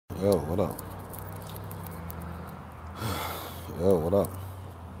Yo, what up? Yo, what up?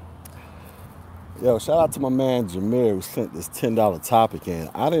 Yo, shout out to my man Jameer who sent this $10 topic in.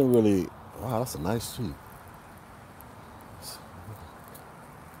 I didn't really. Wow, that's a nice Jeep.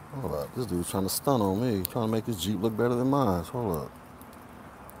 Hold up. This dude's trying to stun on me. Trying to make his Jeep look better than mine. Hold up.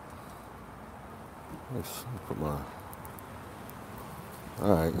 Let's put mine.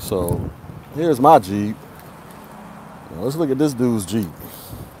 Alright, so here's my Jeep. Now, let's look at this dude's Jeep.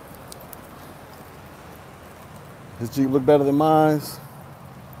 His Jeep look better than mine?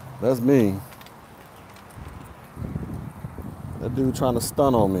 That's me. That dude trying to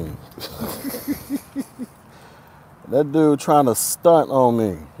stun on me. That dude trying to stunt on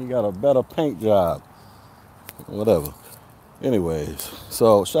me. He got a better paint job. Whatever. Anyways,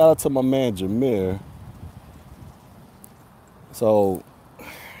 so shout out to my man Jameer. So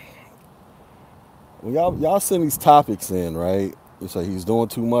when y'all send these topics in, right? You say he's doing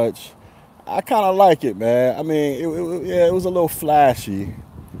too much. I kind of like it, man. I mean, it was a little flashy,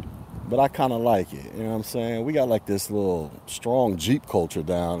 but I kind of like it. You know what I'm saying? We got like this little strong Jeep culture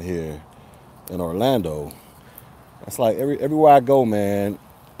down here in Orlando. It's like everywhere I go, man,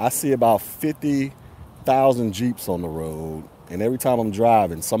 I see about 50,000 Jeeps on the road, and every time I'm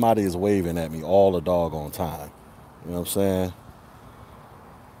driving, somebody is waving at me all the doggone time. You know what I'm saying?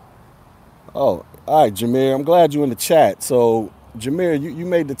 Oh, all right, Jameer, I'm glad you're in the chat. So, Jameer, you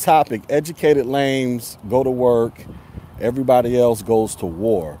made the topic, educated lames go to work, everybody else goes to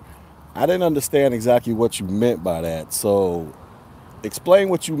war. I didn't understand exactly what you meant by that, so explain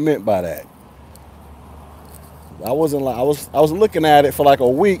what you meant by that. I was looking at it for like a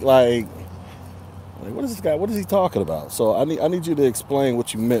week, like what is this guy? What is he talking about? So I need you to explain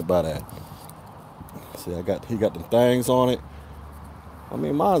what you meant by that. See, he got them things on it. I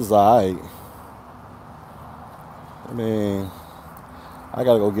mean, mine's alright. I mean, I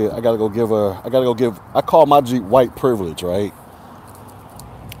call my Jeep White Privilege, right?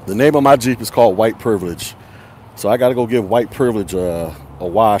 The name of my Jeep is called White Privilege. So I gotta go give White Privilege a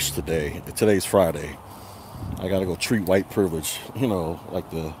wash today. Today's Friday. I gotta go treat White Privilege, like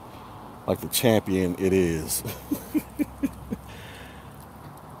the champion it is.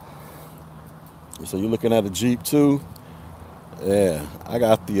 So you're looking at a Jeep too? Yeah, I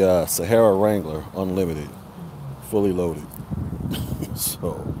got the Sahara Wrangler Unlimited, fully loaded.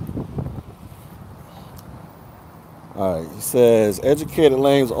 So, all right, he says, educated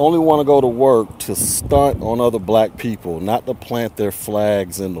lames only want to go to work to stunt on other black people, not to plant their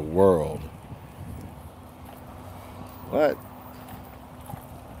flags in the world. What?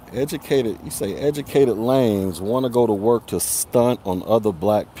 You say educated lames want to go to work to stunt on other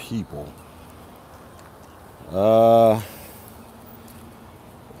black people.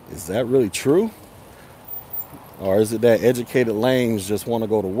 Is that really true? Or is it that educated lames just want to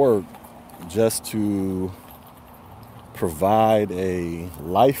go to work just to provide a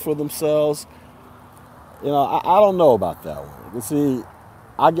life for themselves? I don't know about that one. You see,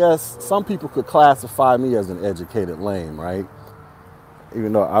 I guess some people could classify me as an educated lame, right?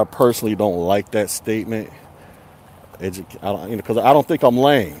 Even though I personally don't like that statement. Because I don't think I'm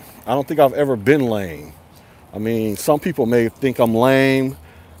lame. I don't think I've ever been lame. I mean, some people may think I'm lame,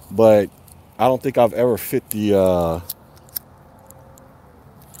 but I don't think I've ever fit the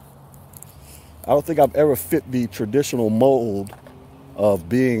traditional mold of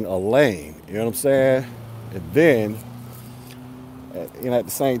being a lame. You know what I'm saying? And then, at the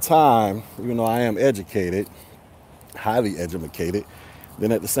same time, even though I am educated, highly educated,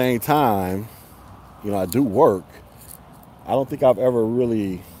 then at the same time, I do work. I don't think I've ever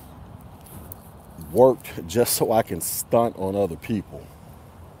really worked just so I can stunt on other people.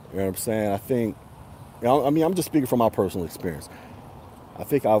 You know what I'm saying? I think, I'm just speaking from my personal experience. I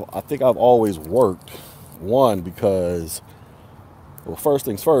think I've always worked. One, because, well, first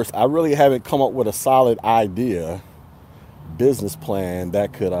things first, I really haven't come up with a solid idea, business plan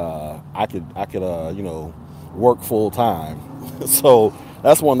that I could work full time. So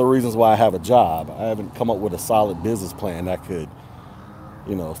that's one of the reasons why I have a job. I haven't come up with a solid business plan that could,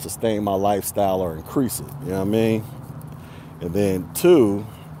 sustain my lifestyle or increase it. You know what I mean? And then two,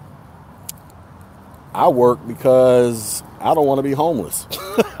 I work because I don't want to be homeless.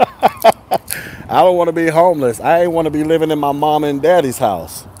 I don't want to be homeless. I ain't want to be living in my mom and daddy's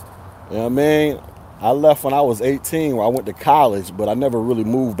house. You know what I mean? I left when I was 18, where I went to college, but I never really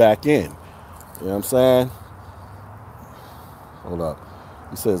moved back in. You know what I'm saying? Hold up.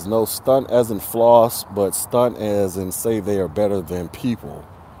 He says, no, stunt as in floss, but stunt as in say they are better than people.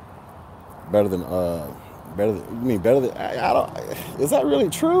 Better than, I don't, is that really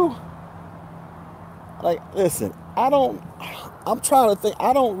true? Like, listen, I don't I'm trying to think.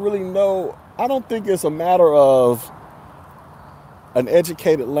 I don't really know. I don't think it's a matter of an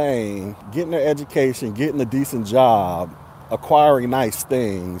educated lane, getting their education, getting a decent job, acquiring nice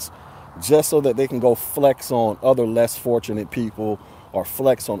things, just so that they can go flex on other less fortunate people or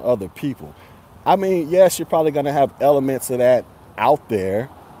flex on other people. I mean, yes, you're probably going to have elements of that out there,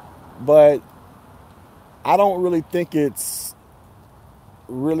 but I don't really think it's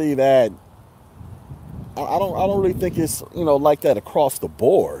really that. I don't really think it's like that across the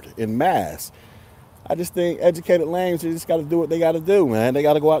board in mass. I just think educated lames, they just got to do what they got to do, man. They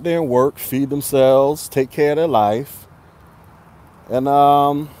got to go out there and work, feed themselves, take care of their life, and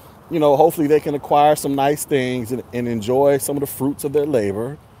hopefully they can acquire some nice things and enjoy some of the fruits of their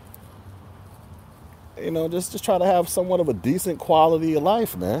labor. Just try to have somewhat of a decent quality of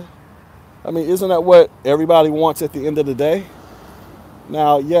life, man. I mean, isn't that what everybody wants at the end of the day?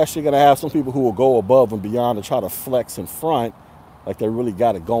 Now, yes, you're gonna have some people who will go above and beyond to try to flex in front, like they really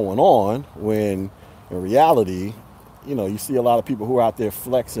got it going on. When in reality, you see a lot of people who are out there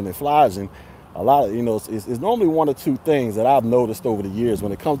flexing and flashing. A lot of, it's normally one or two things that I've noticed over the years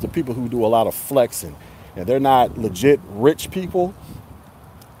when it comes to people who do a lot of flexing, and they're not legit rich people.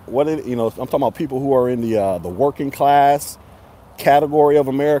 I'm talking about people who are in the working class category of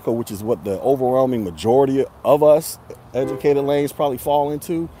America, which is what the overwhelming majority of us educated lanes probably fall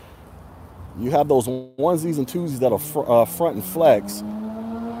into. You have those onesies and twosies that are front and flex.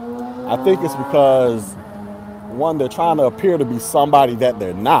 I think it's because, one, they're trying to appear to be somebody that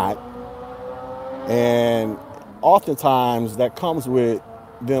they're not, and oftentimes that comes with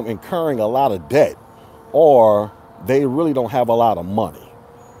them incurring a lot of debt, or they really don't have a lot of money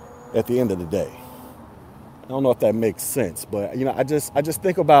at the end of the day. I don't know if that makes sense, but I just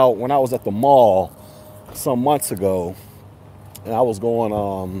think about when I was at the mall some months ago, and I was going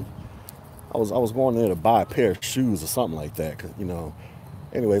I was going there to buy a pair of shoes or something like that. 'Cause,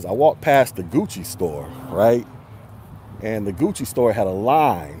 anyways, I walked past the Gucci store, right? And the Gucci store had a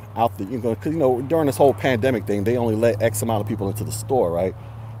line out the, because during this whole pandemic thing, they only let X amount of people into the store, right?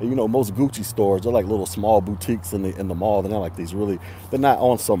 And, most Gucci stores, they're like little small boutiques in the mall. They're not like they're not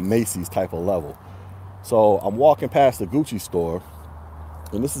on some Macy's type of level. So I'm walking past the Gucci store,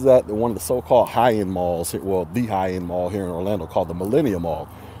 and this is at one of the so-called high-end malls, well, the high-end mall here in Orlando called the Millennium Mall.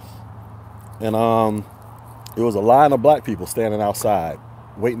 And it was a line of black people standing outside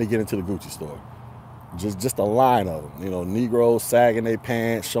waiting to get into the Gucci store. Just a line of them, Negroes sagging their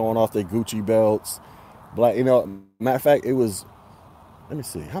pants, showing off their Gucci belts. Black, matter of fact, it was, let me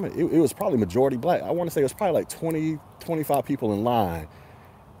see, how many, it was probably majority black. I want to say it was probably like 20, 25 people in line.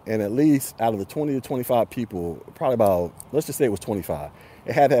 And at least out of the 20 to 25 people, probably about, let's just say it was 25.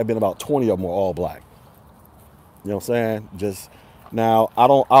 It had to have been about 20 of them were all black. You know what I'm saying? Now, I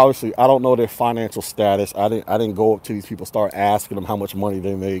don't know their financial status. I didn't go up to these people, start asking them how much money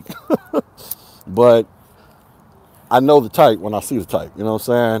they make. But I know the type when I see the type, you know what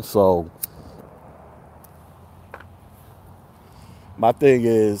I'm saying? So my thing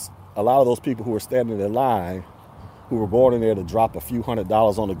is, a lot of those people who are standing in line, who were going in there to drop a few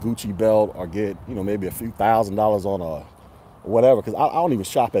 $100s on a Gucci belt or get, maybe a few $1,000s on a whatever, because I don't even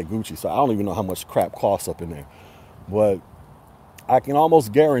shop at Gucci, so I don't even know how much crap costs up in there. But I can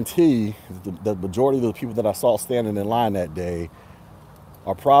almost guarantee the majority of the people that I saw standing in line that day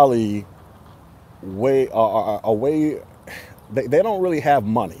are probably way they don't really have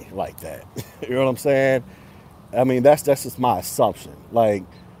money like that. You know what I'm saying? I mean, that's just my assumption. Like,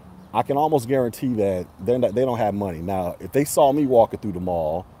 I can almost guarantee that they don't have money. Now, if they saw me walking through the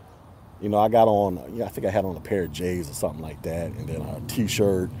mall, I got on, I think I had on a pair of J's or something like that, and then a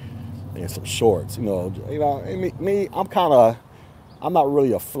t-shirt and some shorts. Me, I'm not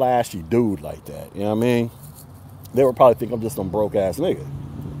really a flashy dude like that. You know what I mean? They would probably think I'm just some broke ass nigga.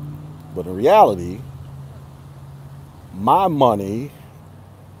 But in reality, my money,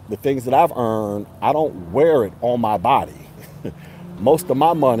 the things that I've earned, I don't wear it on my body. Most of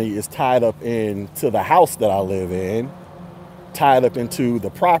my money is tied up into the house that I live in, tied up into the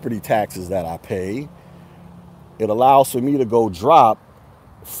property taxes that I pay. It allows for me to go drop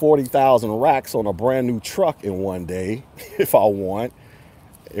 40,000 racks on a brand new truck in one day if I want.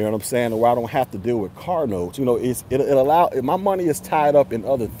 You know what I'm saying? Where I don't have to deal with car notes. My money is tied up in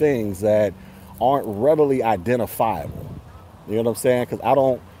other things that aren't readily identifiable. You know what I'm saying? Because I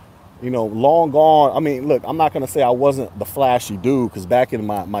don't, long gone. I mean, look, I'm not going to say I wasn't the flashy dude, because back in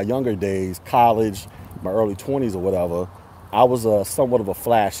my younger days, college, my early 20s or whatever, I was somewhat of a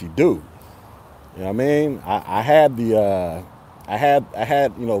flashy dude. You know what I mean? I had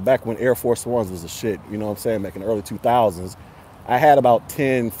back when Air Force Ones was the shit, you know what I'm saying, back in the early 2000s, I had about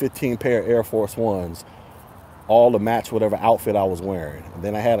 10, 15 pair of Air Force Ones all to match whatever outfit I was wearing. And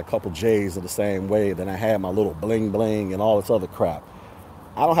then I had a couple J's of the same way. Then I had my little bling bling and all this other crap.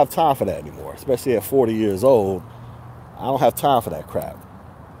 I don't have time for that anymore, especially at 40 years old. I don't have time for that crap.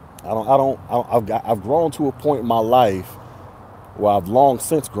 I've grown to a point in my life where I've long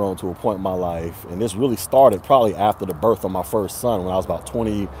since grown to a point in my life, and this really started probably after the birth of my first son when I was about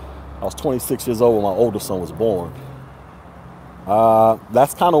 20. I was 26 years old when my oldest son was born.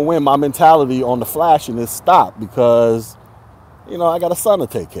 That's kind of when my mentality on the flashiness stopped because, I got a son to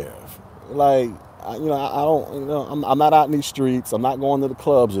take care of. Like, I don't, I'm not out in these streets. I'm not going to the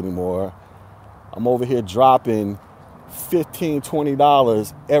clubs anymore. I'm over here dropping $15,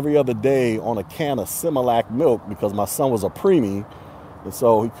 $20 every other day on a can of Similac milk because my son was a preemie. And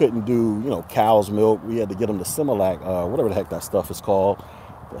so he couldn't do, cow's milk. We had to get him the Similac, whatever the heck that stuff is called.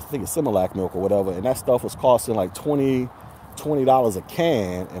 I think it's Similac milk or whatever. And that stuff was costing like $20 a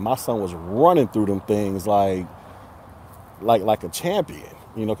can. And my son was running through them things like a champion,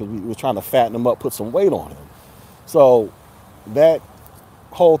 because we were trying to fatten him up, put some weight on him. So that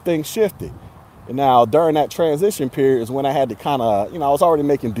whole thing shifted. And now during that transition period is when I had to kind of, I was already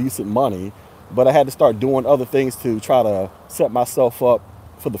making decent money, but I had to start doing other things to try to set myself up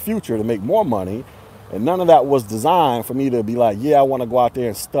for the future to make more money. And none of that was designed for me to be like, yeah, I want to go out there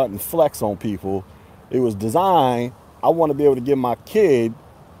and stunt and flex on people. It was designed, I want to be able to give my kid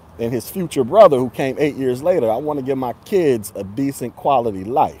and his future brother who came 8 years later, I want to give my kids a decent quality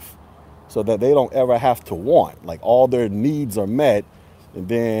life so that they don't ever have to want. Like all their needs are met, and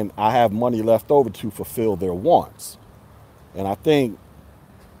then I have money left over to fulfill their wants. And I think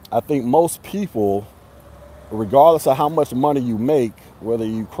most people, regardless of how much money you make, whether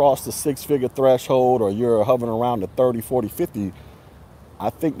you cross the six-figure threshold or you're hovering around the 30, 40, 50, I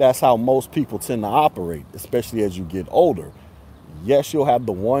think that's how most people tend to operate, especially as you get older. Yes, you'll have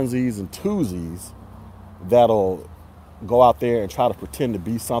the onesies and twosies that'll go out there and try to pretend to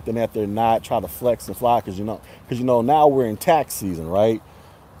be something that they're not, try to flex and fly because now we're in tax season, right?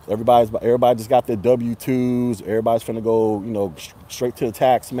 Everybody just got their W-2s. Everybody's finna go, straight to the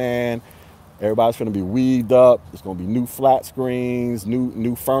tax man. Everybody's finna be weaved up. There's gonna be new flat screens,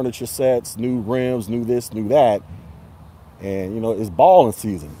 new furniture sets, new rims, new this, new that, and it's balling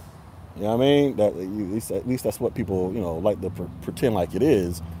season. You know what I mean? At least that's what people, like to pretend like it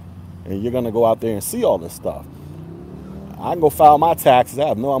is. And you're gonna go out there and see all this stuff. I can go file my taxes. I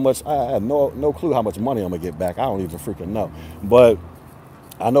have no clue how much money I'm gonna get back. I don't even freaking know. But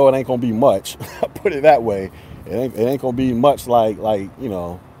I know it ain't gonna be much. Put it that way. It ain't gonna be much like it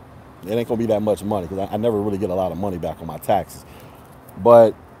ain't gonna be that much money because I never really get a lot of money back on my taxes.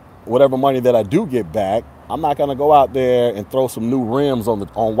 But whatever money that I do get back, I'm not gonna go out there and throw some new rims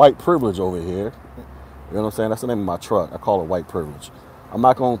on white privilege over here. You know what I'm saying? That's the name of my truck. I call it white privilege. I'm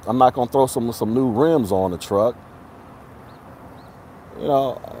not gonna throw some new rims on the truck.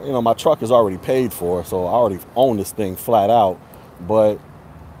 My truck is already paid for, so I already own this thing flat out. But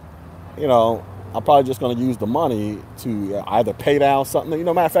I'm probably just gonna use the money to either pay down something.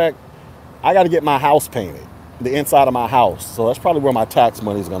 Matter of fact, I got to get my house painted, the inside of my house. So that's probably where my tax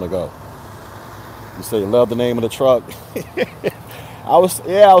money is gonna go. You say you love the name of the truck. I was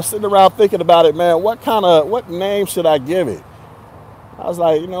sitting around thinking about it, man. What name should I give it? I was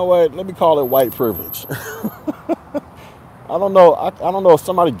like, you know what? Let me call it white privilege. I don't know. I don't know if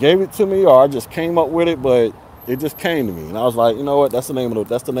somebody gave it to me or I just came up with it, but it just came to me, and I was like, you know what? That's the name of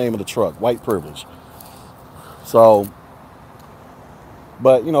the truck, white privilege. So,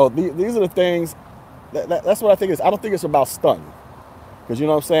 but these are the things. That's what I think is. I don't think it's about stunting, because you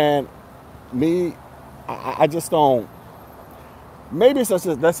know what I'm saying. I just don't. Maybe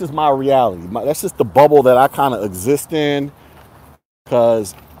that's just my reality. That's just the bubble that I kind of exist in,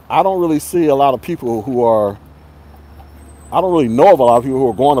 because I don't really see a lot of people who are. I don't really know of a lot of people who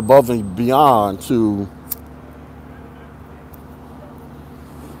are going above and beyond to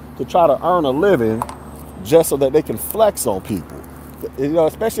try to earn a living just so that they can flex on people.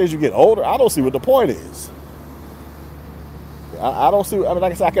 Especially as you get older, I don't see what the point is. I don't see.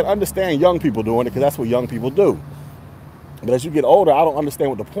 Like I said, I can understand young people doing it because that's what young people do. But as you get older, I don't understand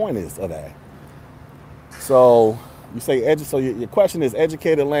what the point is of that. So you say, so your question is,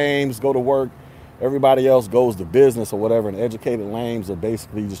 educated lames go to work. Everybody else goes to business or whatever, and educated lames are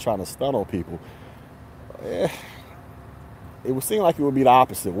basically just trying to stun on people. It would seem like it would be the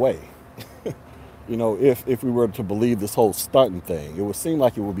opposite way. If we were to believe this whole stunting thing, it would seem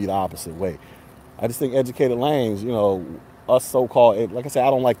like it would be the opposite way. I just think educated lames, us so-called, like I said,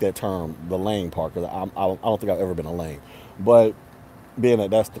 I don't like that term, the lame part, because I don't think I've ever been a lame. But being that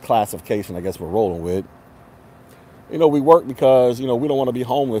that's the classification I guess we're rolling with, we work because, we don't want to be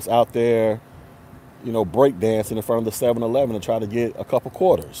homeless out there break dancing in front of the 7-Eleven to try to get a couple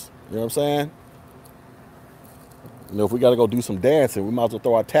quarters. You know what I'm saying? If we got to go do some dancing, we might as well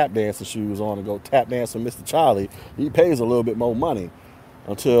throw our tap dancing shoes on and go tap dance with Mr. Charlie. He pays a little bit more money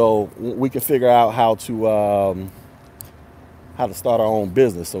until we can figure out how to start our own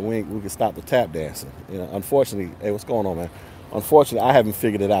business so we can stop the tap dancing. Unfortunately, hey, what's going on, man? Unfortunately, I haven't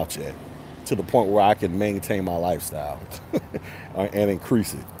figured it out yet to the point where I can maintain my lifestyle and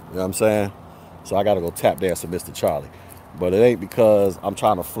increase it. You know what I'm saying? So I got to go tap dance with Mr. Charlie. But it ain't because I'm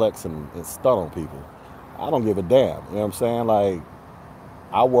trying to flex and stunt on people. I don't give a damn. You know what I'm saying? Like,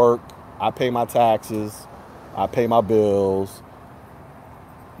 I work, I pay my taxes, I pay my bills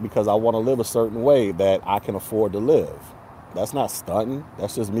because I want to live a certain way that I can afford to live. That's not stunting.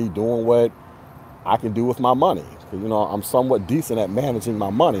 That's just me doing what I can do with my money. I'm somewhat decent at managing my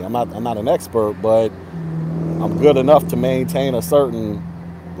money. I'm not an expert, but I'm good enough to maintain a certain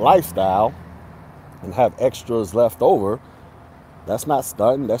lifestyle and have extras left over. That's not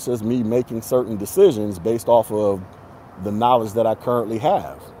stunting. That's just me making certain decisions based off of the knowledge that I currently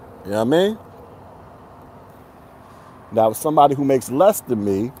have. You know what I mean? Now, somebody who makes less than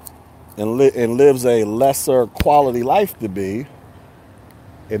me and lives a lesser quality life than me,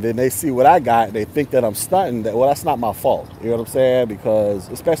 and then they see what I got, and they think that I'm stunting, that's not my fault. You know what I'm saying? Because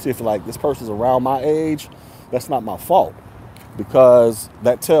especially if this person's around my age, that's not my fault. Because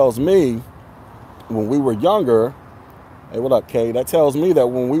that tells me when we were younger, hey, what up, Kay? That tells me that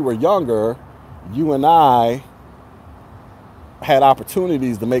when we were younger, you and I had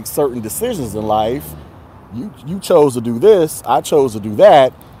opportunities to make certain decisions in life. You chose to do this, I chose to do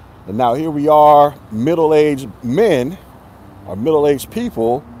that, and now here we are, middle-aged men, or middle-aged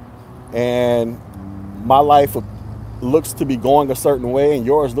people, and my life looks to be going a certain way, and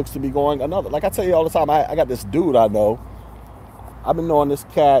yours looks to be going another. Like I tell you all the time, I got this dude I know. I've been knowing this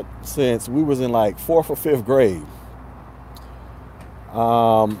cat since we was in like 4th or 5th grade.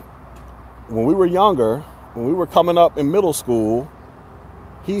 When we were younger, when we were coming up in middle school,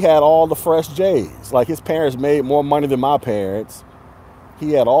 he had all the fresh J's. Like, his parents made more money than my parents.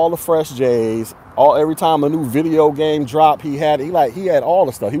 He had all the fresh J's. Every time a new video game dropped, he had all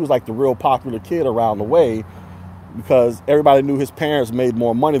the stuff. He was like the real popular kid around the way because everybody knew his parents made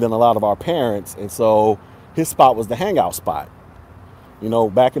more money than a lot of our parents, and so his spot was the hangout spot.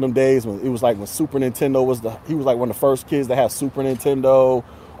 Back in them days when it was like when Super Nintendo he was like one of the first kids to have Super Nintendo,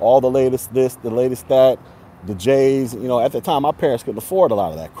 all the latest this, the latest that, the J's. At the time, my parents couldn't afford a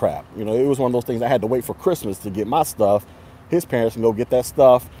lot of that crap. It was one of those things I had to wait for Christmas to get my stuff. His parents can go get that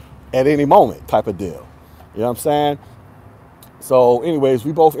stuff at any moment type of deal. You know what I'm saying? So anyways,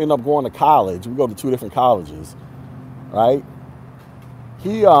 we both end up going to college. We go to 2 different colleges, right?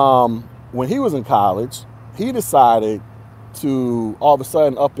 He, when he was in college, he decided to all of a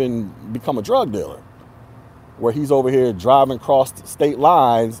sudden up and become a drug dealer, where he's over here driving across state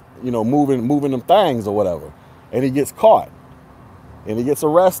lines, moving them things or whatever, and he gets caught and he gets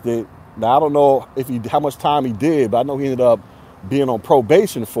arrested. Now I don't know how much time he did, but I know he ended up being on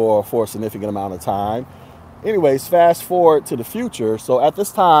probation for a significant amount of time. Anyways, fast forward to the future. So at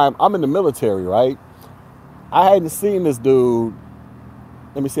this time, I'm in the military, right? I hadn't seen this dude.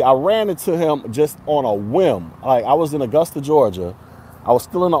 Let me see. I ran into him just on a whim. Like, I was in Augusta, Georgia. I was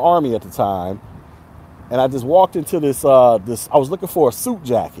still in the Army at the time. And I just walked into this, I was looking for a suit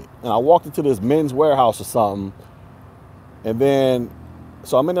jacket. And I walked into this Men's Warehouse or something. And then,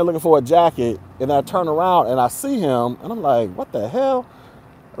 so I'm in there looking for a jacket. And I turn around and I see him. And I'm like, what the hell?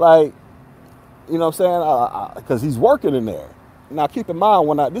 Like, you know what I'm saying? Because he's working in there. Now, keep in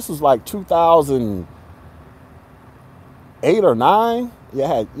mind, this was like 2008 or 9.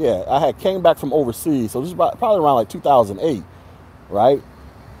 I had came back from overseas. So this was probably around like 2008, right?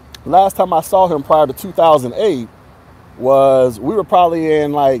 Last time I saw him prior to 2008 we were probably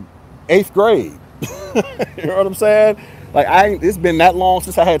in like 8th grade. You know what I'm saying? Like, it's been that long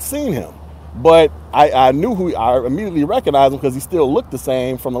since I had seen him. But I immediately recognized him because he still looked the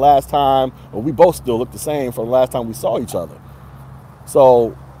same from the last time, or we both still looked the same from the last time we saw each other.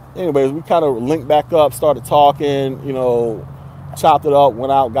 So, anyways, we kind of linked back up, started talking, chopped it up,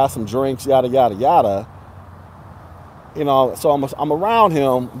 went out, got some drinks, yada, yada, yada. So I'm around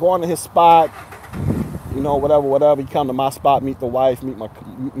him, going to his spot, whatever. He come to my spot, meet the wife, meet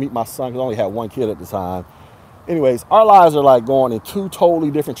my son, because I only had one kid at the time. Anyways, our lives are like going in 2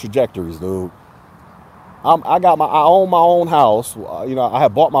 totally different trajectories, dude. I own my own house. I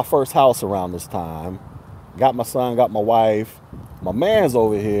had bought my first house around this time. Got my son, got my wife. My man's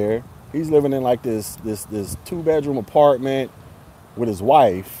over here. He's living in like this 2-bedroom apartment with his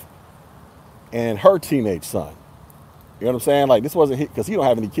wife and her teenage son. You know what I'm saying? Like, this wasn't because he don't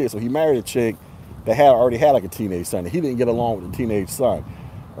have any kids, so he married a chick that had already had like a teenage son. He didn't get along with the teenage son,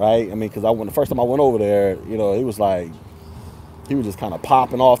 right? I mean, because the first time I went over there, it was like he was just kind of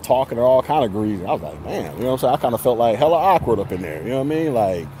popping off, talking to all kind of greasy. I was like, man, what I'm saying? I kind of felt like hella awkward up in there. You know what I mean?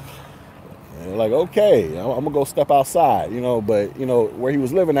 Like okay, I'm gonna go step outside. But where he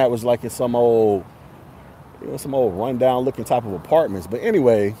was living at was like in some old rundown looking type of apartments. But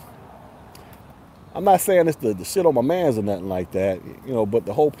anyway, I'm not saying it's the shit on my mans or nothing like that. But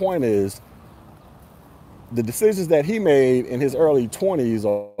the whole point is the decisions that he made in his early 20s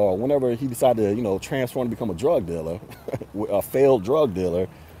or whenever he decided to, transform to become a drug dealer, a failed drug dealer,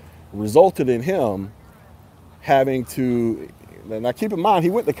 resulted in him having to, now keep in mind, he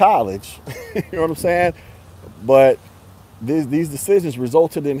went to college, you know what I'm saying? But these decisions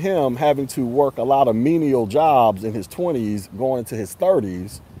resulted in him having to work a lot of menial jobs in his 20s, going into his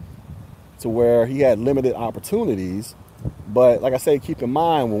 30s, to where he had limited opportunities. But like I say, keep in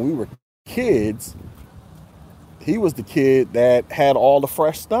mind, when we were kids, he was the kid that had all the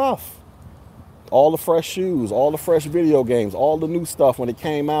fresh stuff, all the fresh shoes, all the fresh video games, all the new stuff when it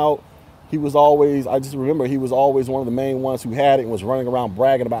came out. He was always, I just remember he was always one of the main ones who had it and was running around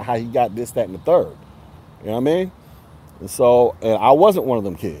bragging about how he got this, that, and the third. You know what I mean? And I wasn't one of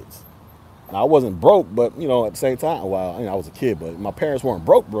them kids. I wasn't broke, but, at the same time, I was a kid, but my parents weren't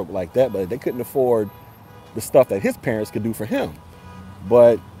broke like that, but they couldn't afford the stuff that his parents could do for him.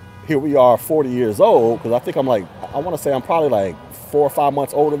 But here we are 40 years old, because I think I want to say I'm probably like 4 or 5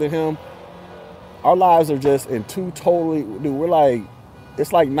 months older than him. Our lives are just in two totally, dude, we're like,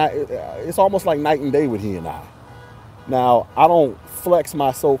 it's almost like night and day with he and I. Now, I don't flex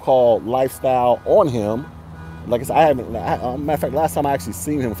my so-called lifestyle on him. Like I said, matter of fact, last time I actually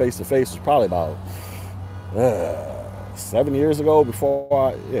seen him face to face was probably about 7 years ago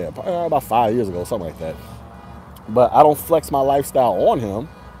about 5 years ago, something like that. But I don't flex my lifestyle on him. You know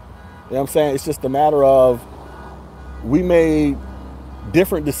what I'm saying? It's just a matter of we made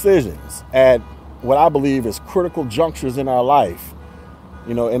different decisions at what I believe is critical junctures in our life.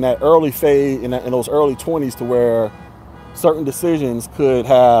 In that early phase, in those early 20s, to where certain decisions could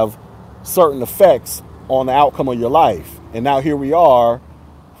have certain effects on the outcome of your life. And now here we are,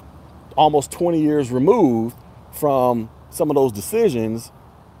 almost 20 years removed from some of those decisions,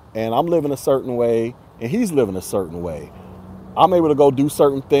 and I'm living a certain way, and he's living a certain way. I'm able to go do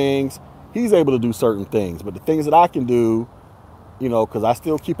certain things. He's able to do certain things. But the things that I can do, because I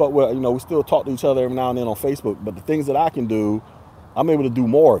still keep up with, we still talk to each other every now and then on Facebook. But the things that I can do, I'm able to do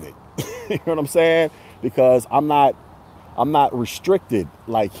more of it. You know what I'm saying? Because I'm not restricted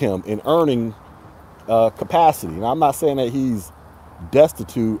like him in earning capacity. Now, I'm not saying that he's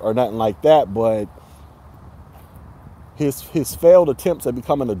destitute or nothing like that, but his failed attempts at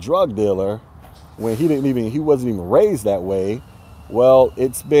becoming a drug dealer, when he wasn't even raised that way, well,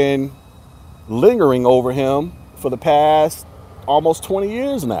 it's been lingering over him for the past almost 20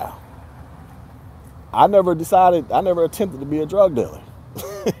 years now. I never attempted to be a drug dealer.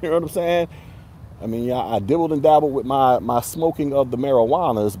 You know what I'm saying? I mean, yeah, I dibbled and dabbled with my smoking of the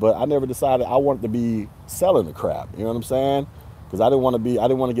marijuanas, but I never decided I wanted to be selling the crap. You know what I'm saying? Because I didn't want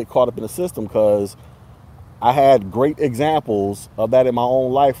to get caught up in the system, because I had great examples of that in my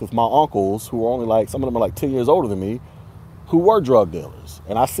own life with my uncles, who were only some of them are like 10 years older than me, who were drug dealers.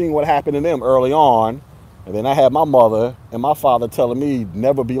 And I seen what happened to them early on. And then I had my mother and my father telling me,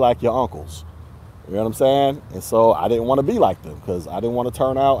 never be like your uncles. You know what I'm saying? And so I didn't want to be like them, because I didn't want to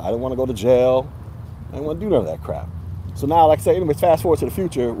turn out. I didn't want to go to jail. I didn't want to do none of that crap. So now, like I say, anyways, fast forward to the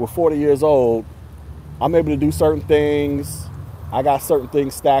future, we're 40 years old. I'm able to do certain things. I got certain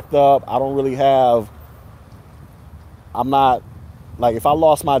things stacked up. I'm not, like, if I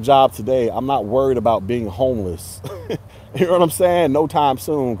lost my job today, I'm not worried about being homeless. You know what I'm saying? No time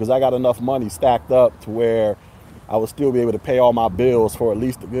soon, because I got enough money stacked up to where I would still be able to pay all my bills for at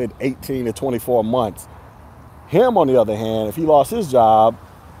least a good 18 to 24 months. Him, on the other hand, if he lost his job,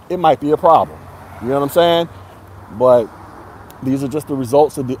 it might be a problem. You know what I'm saying? But these are just the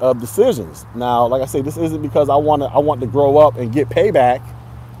results of decisions. Now, like I say, this isn't because I want to grow up and get payback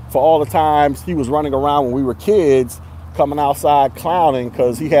for all the times he was running around when we were kids, coming outside clowning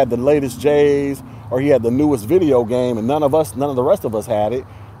because he had the latest J's or he had the newest video game, and none of the rest of us had it.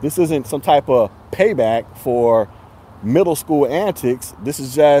 This isn't some type of payback for middle school antics. This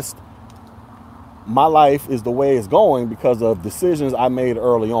is just my life is the way it's going because of decisions I made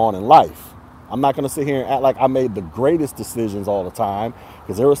early on in life. I'm not going to sit here and act like I made the greatest decisions all the time,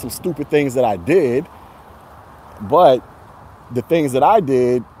 because there were some stupid things that I did, but the things that I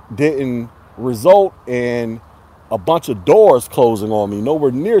did didn't result in a bunch of doors closing on me,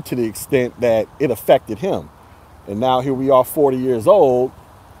 nowhere near to the extent that it affected him. And now here we are 40 years old,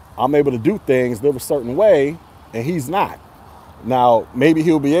 I'm able to do things, live a certain way, and he's not. Now, maybe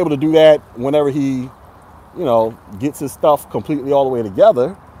he'll be able to do that whenever he, gets his stuff completely all the way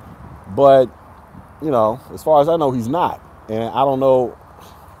together. But, as far as I know, he's not. And I don't know,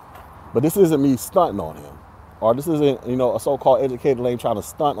 but this isn't me stunting on him. Or this isn't, a so-called educated lame trying to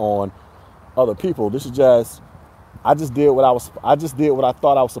stunt on other people. This is just, I just did what I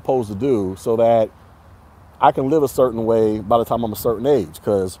thought I was supposed to do so that I can live a certain way by the time I'm a certain age.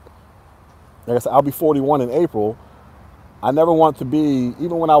 Because, like I said, I'll be 41 in April. I never want to be,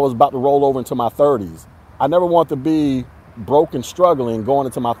 even when I was about to roll over into my 30s, I never want to be broke and struggling going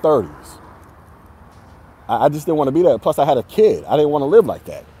into my 30s. I just didn't want to be that. Plus, I had a kid. I didn't want to live like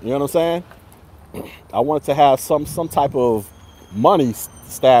that. You know what I'm saying? I wanted to have some type of money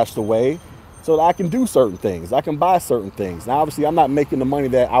stashed away so that I can do certain things. I can buy certain things. Now, obviously, I'm not making the money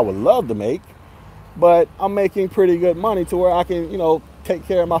that I would love to make, but I'm making pretty good money to where I can, take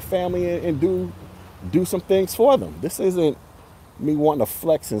care of my family and do some things for them. This isn't me wanting to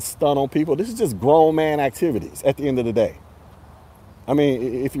flex and stun on people. This is just grown man activities at the end of the day. I mean,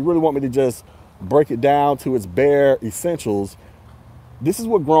 if you really want me to just break it down to its bare essentials, this is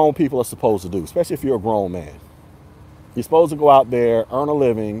what grown people are supposed to do, especially if you're a grown man. You're supposed to go out there, earn a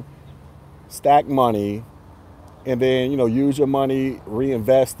living, stack money, and then, use your money,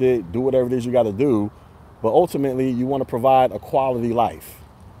 reinvest it, do whatever it is you got to do. But ultimately, you want to provide a quality life.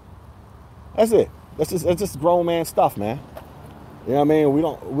 That's it. That's just grown man stuff, man. You know what I mean?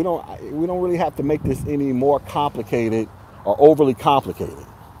 We don't really have to make this any more complicated or overly complicated.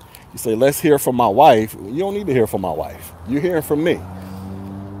 You say, let's hear from my wife. You don't need to hear from my wife. You're hearing from me.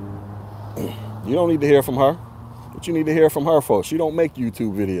 You don't need to hear from her. But you need to hear from her, folks. She don't make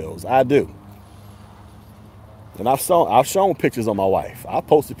YouTube videos. I do. And I've shown pictures of my wife. I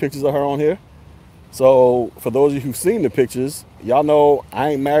posted pictures of her on here. So for those of you who've seen the pictures, y'all know I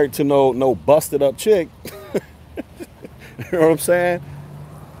ain't married to no busted up chick. You know what I'm saying?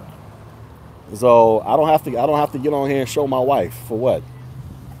 So I don't have to get on here and show my wife for what?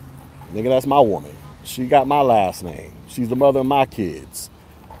 Nigga, that's my woman. She got my last name. She's the mother of my kids.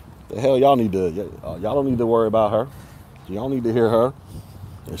 The hell y'all don't need to worry about her. Y'all need to hear her.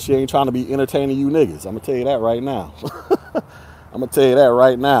 And she ain't trying to be entertaining you niggas. I'm gonna tell you that right now. I'm gonna tell you that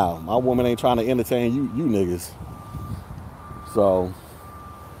right now. My woman ain't trying to entertain you niggas. So,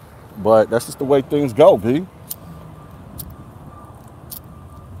 but that's just the way things go, B.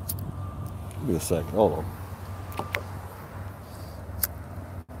 Give me a second. Hold on.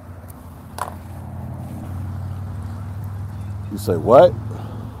 You say what?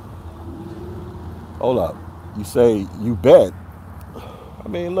 Hold up. You say you bet. I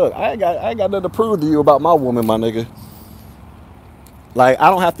mean, look, I ain't got nothing to prove to you about my woman, my nigga. Like, I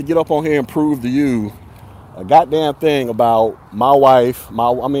don't have to get up on here and prove to you a goddamn thing about my wife.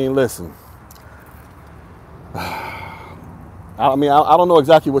 I mean, listen. I don't know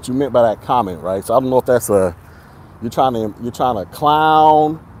exactly what you meant by that comment, right? So I don't know if that's you're trying to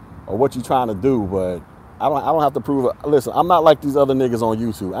clown or what you're trying to do, but I don't have to prove it. Listen, I'm not like these other niggas on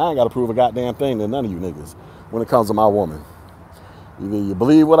YouTube. I ain't got to prove a goddamn thing to none of you niggas when it comes to my woman. Either you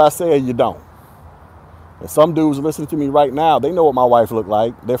believe what I say or you don't. And some dudes listening to me right now, they know what my wife look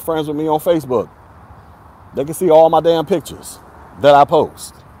like. They're friends with me on Facebook. They can see all my damn pictures that I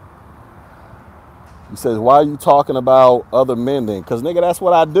post. He says, why are you talking about other men then? Because, nigga, that's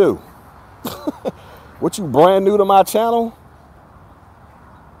what I do. What, you brand new to my channel?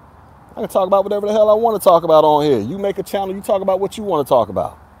 I can talk about whatever the hell I want to talk about on here. You make a channel, you talk about what you want to talk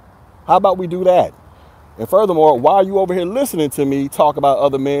about. How about we do that? And furthermore, why are you over here listening to me talk about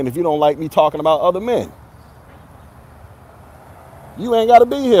other men if you don't like me talking about other men? You ain't got to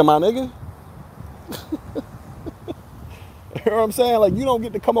be here, my nigga. You know what I'm saying? Like, you don't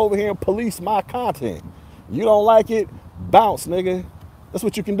get to come over here and police my content. You don't like it? Bounce, nigga. That's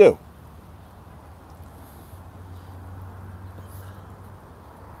what you can do.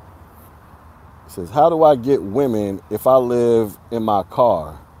 It says, how do I get women if I live in my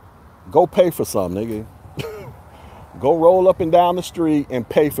car? Go pay for some, nigga. Go roll up and down the street and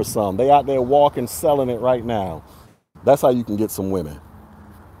pay for some. They out there walking, selling it right now. That's how you can get some women.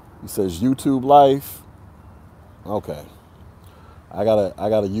 He says, YouTube life. Okay. I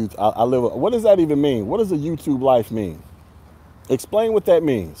live. What does that even mean? What does a YouTube life mean? Explain what that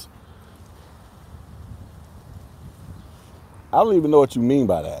means. I don't even know what you mean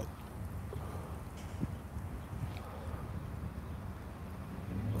by that.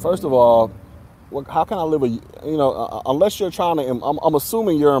 First of all, how can I live unless you're trying to, I'm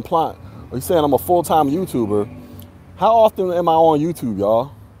assuming you're implying, or you're saying I'm a full-time YouTuber. How often am I on YouTube,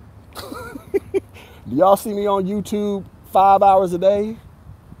 y'all? Do y'all see me on YouTube 5 hours a day?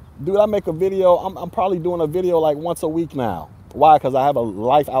 Dude, I make a video. I'm probably doing a video like once a week now. Why? Because I have a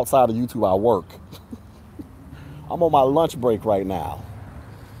life outside of YouTube. I work. I'm on my lunch break right now.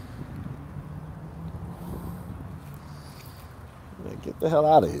 Man, get the hell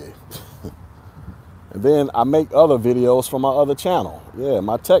out of here. And then I make other videos for my other channel. Yeah,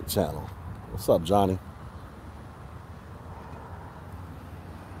 my tech channel. What's up, Johnny?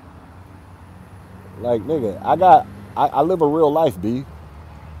 Like, nigga, I live a real life, B.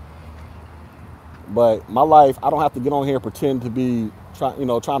 But my life, I don't have to get on here and pretend to be trying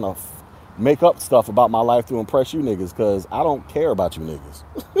to make up stuff about my life to impress you niggas, because I don't care about you niggas.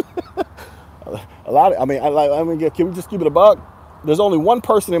 Can we just keep it a buck? There's only one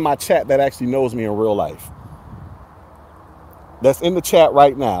person in my chat that actually knows me in real life. That's in the chat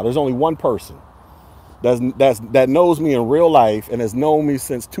right now. There's only one person that knows me in real life and has known me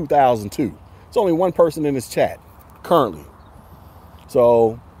since 2002. There's only one person in this chat currently.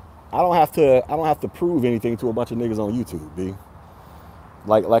 So I don't have to prove anything to a bunch of niggas on YouTube, B.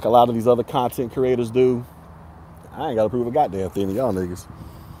 Like a lot of these other content creators do. I ain't got to prove a goddamn thing to y'all niggas.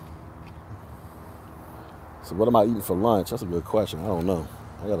 So what am I eating for lunch? That's a good question. I don't know.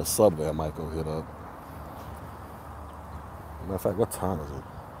 I got a Subway I might go hit up. Matter of fact, what time is it?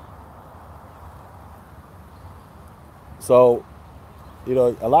 So,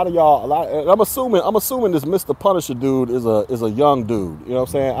 a lot of y'all, I'm assuming this Mr. Punisher dude is a young dude. You know what I'm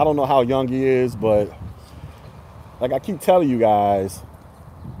saying? I don't know how young he is, but like I keep telling you guys,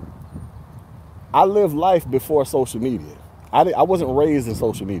 I lived life before social media. I wasn't raised in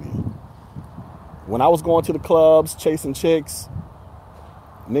social media. When I was going to the clubs, chasing chicks,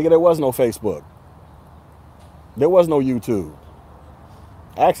 nigga, there was no Facebook. There was no YouTube.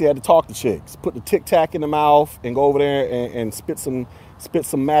 I actually had to talk to chicks, put the Tic Tac in the mouth and go over there and spit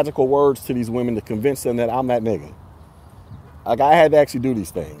some magical words to these women to convince them that I'm that nigga. Like, I had to actually do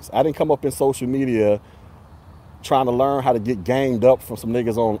these things. I didn't come up in social media trying to learn how to get ganged up from some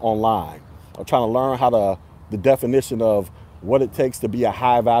niggas online, or trying to learn how the definition of what it takes to be a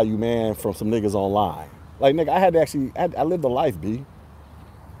high value man from some niggas online. Like, nigga, I lived a life, B.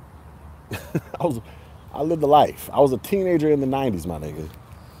 I lived a life. I was a teenager in the 90s, my nigga.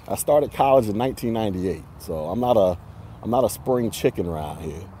 I started college in 1998, so I'm not a spring chicken around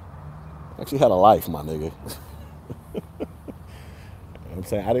here. I actually had a life, my nigga. You know what I'm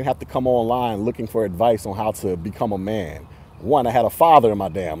saying? I didn't have to come online looking for advice on how to become a man. One, I had a father in my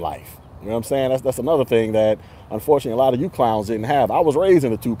damn life. You know what I'm saying? That's another thing that, unfortunately, a lot of you clowns didn't have. I was raised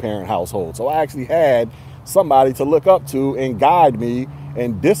in a 2-parent household, so I actually had somebody to look up to and guide me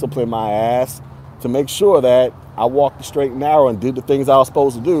and discipline my ass to make sure that I walked the straight and narrow and did the things I was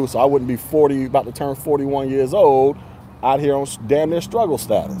supposed to do, so I wouldn't be about to turn 41 years old, out here on damn near struggle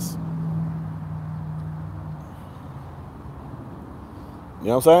status. You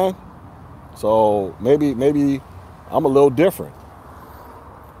know what I'm saying? So maybe I'm a little different.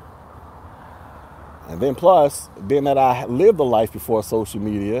 And then plus, being that I lived a life before social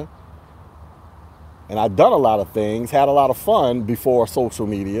media, and I've done a lot of things, had a lot of fun before social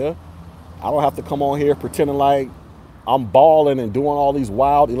media, I don't have to come on here pretending like I'm balling and doing all these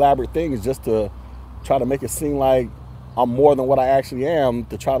wild, elaborate things just to try to make it seem like I'm more than what I actually am,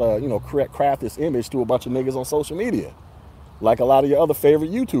 to try to, craft this image to a bunch of niggas on social media, like a lot of your other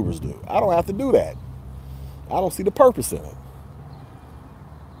favorite YouTubers do. I don't have to do that. I don't see the purpose in it.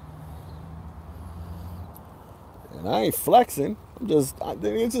 And I ain't flexing. It's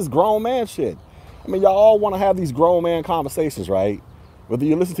just grown man shit. I mean, y'all all want to have these grown man conversations, right? Whether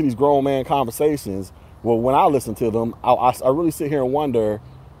you listen to these grown man conversations, well, when I listen to them, I really sit here and wonder,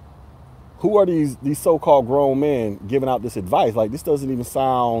 who are these so-called grown men giving out this advice? Like, this doesn't even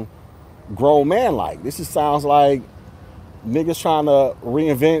sound grown man-like. This just sounds like niggas trying to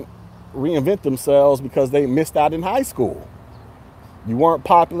reinvent themselves because they missed out in high school. You weren't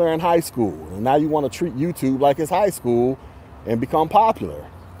popular in high school, and now you want to treat YouTube like it's high school and become popular,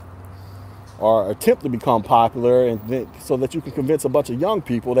 or attempt to become popular, and so that you can convince a bunch of young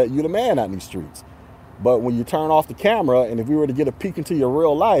people that you're the man out in these streets. But when you turn off the camera, and if we were to get a peek into your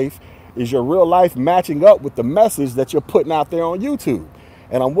real life, is your real life matching up with the message that you're putting out there on YouTube?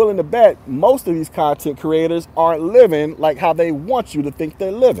 And I'm willing to bet most of these content creators aren't living like how they want you to think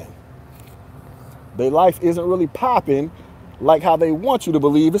they're living. Their life isn't really popping like how they want you to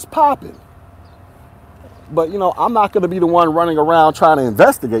believe it's popping. But, I'm not going to be the one running around trying to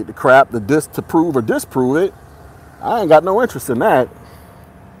investigate the crap to prove or disprove it. I ain't got no interest in that.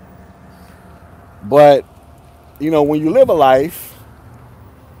 But, when you live a life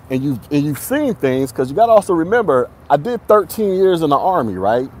and you've seen things, because you got to also remember, I did 13 years in the Army,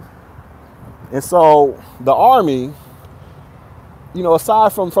 right? And so the Army,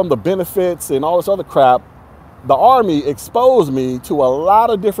 aside from the benefits and all this other crap, the Army exposed me to a lot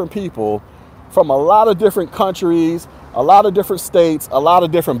of different people from a lot of different countries, a lot of different states, a lot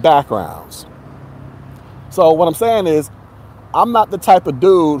of different backgrounds. So what I'm saying is, I'm not the type of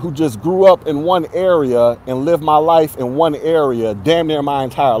dude who just grew up in one area and lived my life in one area damn near my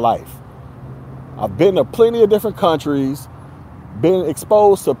entire life. I've been to plenty of different countries, been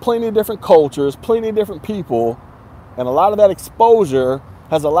exposed to plenty of different cultures, plenty of different people, and a lot of that exposure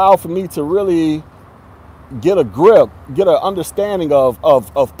has allowed for me to really get a grip, get an understanding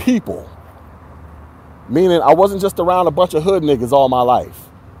of people. Meaning I wasn't just around a bunch of hood niggas all my life.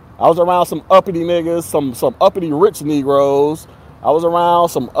 I was around some uppity niggas, some uppity rich Negroes. I was around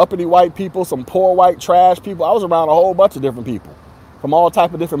some uppity white people, some poor white trash people. I was around a whole bunch of different people from all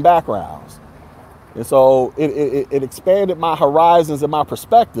type of different backgrounds. And so it expanded my horizons and my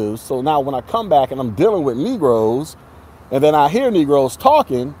perspectives. So now when I come back and I'm dealing with Negroes, and then I hear Negroes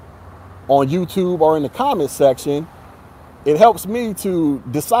talking on YouTube or in the comment section, it helps me to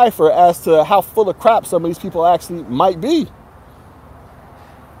decipher as to how full of crap some of these people actually might be.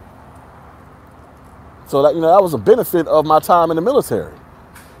 So that, that was a benefit of my time in the military.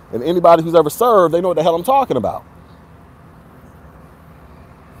 And anybody who's ever served, they know what the hell I'm talking about.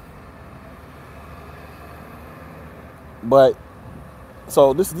 But,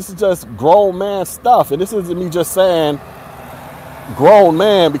 so this is just grown man stuff. And this isn't me just saying grown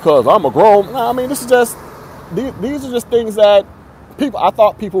man because I'm a grown, no, I mean, this is just, these are just things that I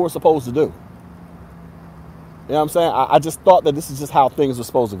thought people were supposed to do. You know what I'm saying? I just thought that this is just how things were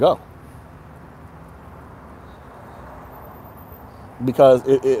supposed to go. Because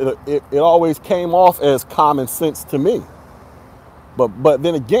it always came off as common sense to me. But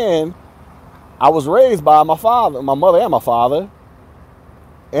then again, I was raised by my mother and my father,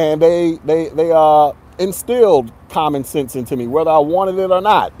 and they instilled common sense into me, whether I wanted it or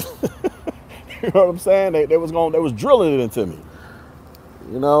not. You know what I'm saying? They was drilling it into me.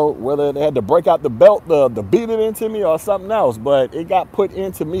 Whether they had to break out the belt to beat it into me or something else, but it got put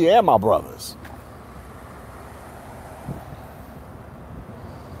into me and my brothers.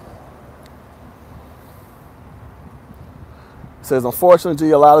 It says, unfortunately,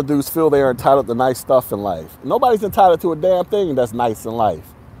 a lot of dudes feel they are entitled to nice stuff in life. Nobody's entitled to a damn thing that's nice in life.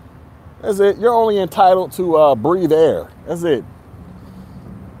 That's it. You're only entitled to breathe air. That's it.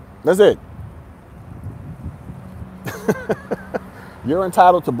 That's it. You're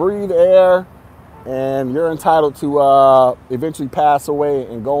entitled to breathe air, and you're entitled to eventually pass away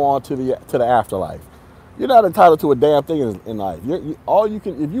and go on to the afterlife. You're not entitled to a damn thing in life.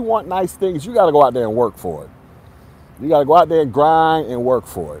 If you want nice things, you got to go out there and work for it. You got to go out there and grind and work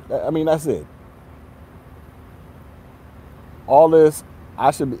for it. I mean, that's it. All this,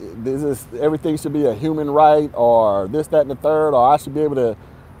 everything should be a human right, or this, that, and the third, or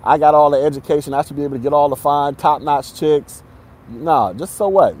I got all the education, I should be able to get all the fine, top-notch chicks. Nah, just so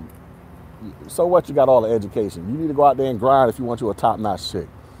what? So what you got all the education? You need to go out there and grind if you want you a top-notch chick.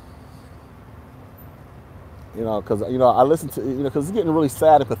 Because, I listen to, because it's getting really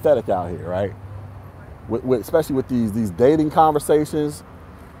sad and pathetic out here, right? Especially with these dating conversations.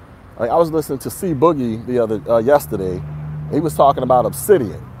 Like, I was listening to C Boogie yesterday. He was talking about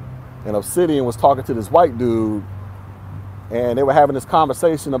Obsidian, and Obsidian was talking to this white dude, and they were having this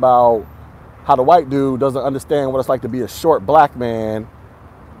conversation about how the white dude doesn't understand what it's like to be a short black man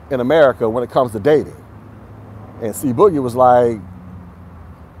in America when it comes to dating. And C Boogie was like,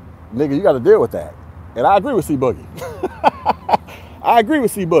 nigga, you got to deal with that. And I agree with C Boogie. I agree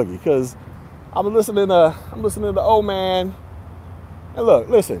with C Boogie, because I'm listening to old man, and look,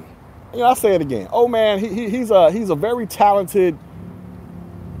 listen, I say it again. Old man, he's a very talented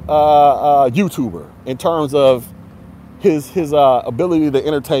YouTuber in terms of his ability to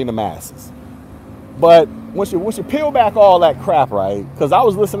entertain the masses. But once you peel back all that crap, right? Because I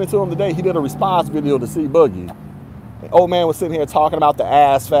was listening to him today. He did a response video to C Boogie. And old man was sitting here talking about the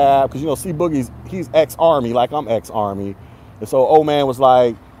ass fab, because C he's ex-Army, like I'm ex-Army, and so old man was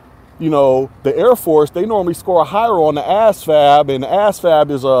like, the Air Force, they normally score higher on the ASVAB, and the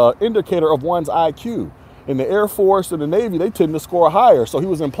ASVAB is an indicator of one's IQ. In the Air Force and the Navy, they tend to score higher. So he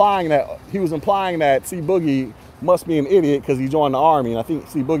was implying that C Boogie must be an idiot because he joined the Army. And I think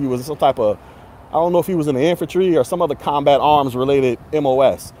C Boogie was some type of, I don't know if he was in the infantry or some other combat arms related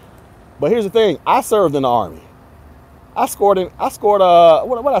MOS. But here's the thing, I served in the Army. I scored what I score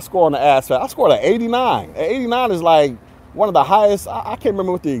on the ASVAB? I scored an 89. An 89 is like one of the highest. I can't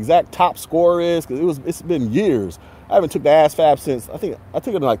remember what the exact top score is, because it's been years. I haven't took the ASVAB since, I think I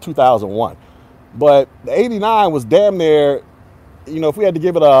took it in like 2001. But the 89 was damn near, if we had to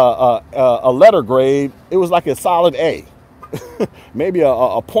give it a letter grade, it was like a solid A. maybe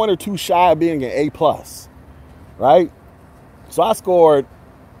a point or two shy of being an A+, right? So I scored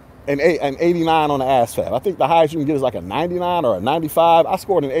an 89 on the ASVAB. I think the highest you can get is like a 99 or a 95. I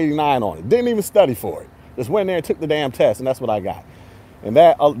scored an 89 on it. Didn't even study for it. Just went there and took the damn test, and that's what I got. And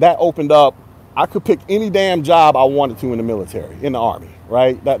that opened up. I could pick any damn job I wanted to in the military, in the Army,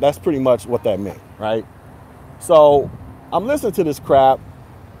 right? That's pretty much what that meant, right? So I'm listening to this crap.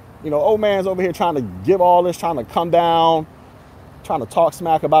 Old man's over here trying to give all this, trying to come down, trying to talk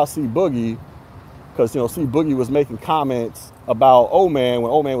smack about C Boogie, because, C Boogie was making comments about old man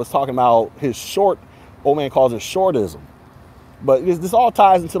when old man was talking about his short. Old man calls it shortism. But this all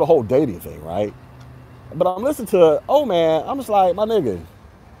ties into the whole dating thing, right? But I'm listening to old man. I'm just like, my nigga,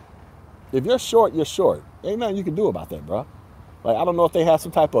 if you're short, you're short. Ain't nothing you can do about that, bro. Like, I don't know if they have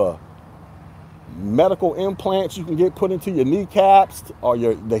some type of medical implants you can get put into your kneecaps or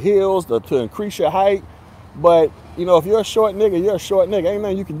the heels to increase your height. But, if you're a short nigga, you're a short nigga. Ain't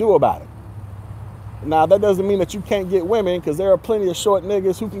nothing you can do about it. Now, that doesn't mean that you can't get women, because there are plenty of short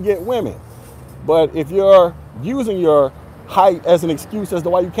niggas who can get women. But if you're using your height as an excuse as to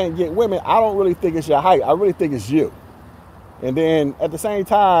why you can't get women, I don't really think it's your height. I really think it's you. And then at the same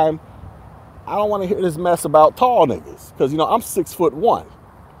time, I don't want to hear this mess about tall niggas, because, I'm 6'1".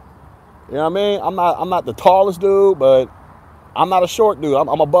 You know what I mean? I'm not the tallest dude, but I'm not a short dude.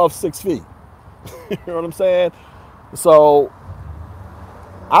 I'm above 6 feet. You know what I'm saying? So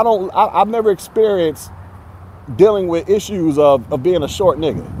I've never experienced dealing with issues of being a short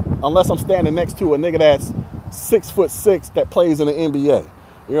nigga, unless I'm standing next to a nigga that's 6'6" that plays in the NBA.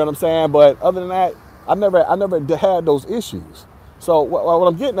 You know what I'm saying? But other than that, I never had those issues. So what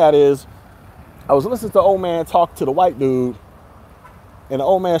I'm getting at is, I was listening to the old man talk to the white dude, and the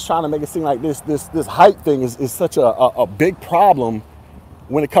old man's trying to make it seem like this height thing is such a big problem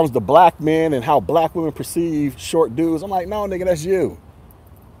when it comes to black men and how black women perceive short dudes. I'm like, no, nigga, that's you.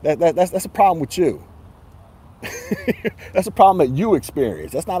 That's a problem with you. That's a problem that you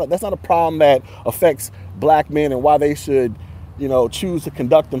experience. That's not a problem that affects black men and why they should, choose to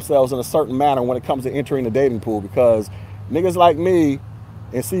conduct themselves in a certain manner when it comes to entering the dating pool. Because niggas like me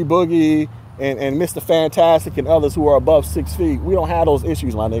and C Boogie and Mr. Fantastic and others who are above 6 feet, we don't have those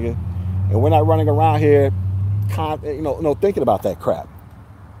issues, my nigga. And we're not running around here, thinking about that crap.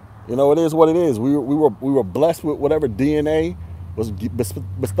 It is what it is. We were blessed with whatever DNA was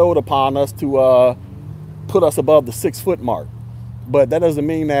bestowed upon us to put us above the 6 foot mark. But that doesn't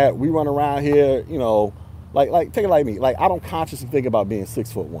mean that we run around here, like take it like me. Like, I don't consciously think about being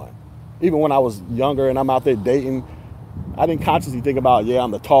 6'1". Even when I was younger and I'm out there dating, I didn't consciously think about,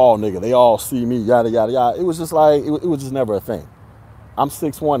 I'm the tall nigga. They all see me, yada, yada, yada. It was just like, it was just never a thing. I'm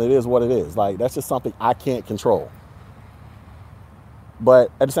 6'1". It is what it is. Like, that's just something I can't control.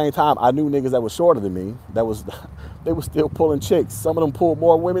 But at the same time, I knew niggas that was shorter than me. They were still pulling chicks. Some of them pulled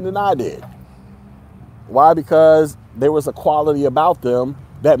more women than I did. Why? Because there was a quality about them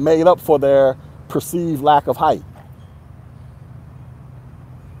that made up for their perceived lack of height.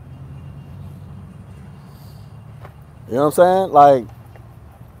 You know what I'm saying? Like,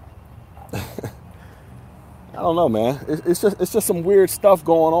 I don't know, man. It's just some weird stuff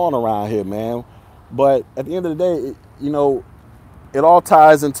going on around here, man. But at the end of the day, it all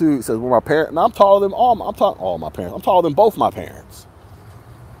ties into, it says, well, my parents, now I'm taller than all my parents. I'm taller than both my parents.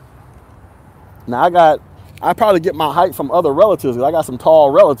 Now I probably get my height from other relatives. I got some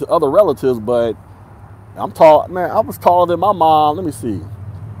tall other relatives, but I'm tall, man. I was taller than my mom. Let me see.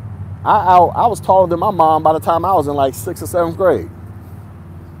 I was taller than my mom by the time I was in like 6th or 7th grade.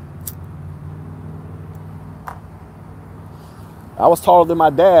 I was taller than my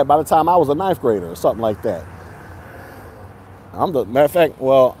dad by the time I was a 9th grader or something like that. Matter of fact,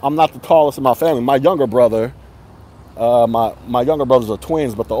 well, I'm not the tallest in my family. My younger brother, my younger brothers are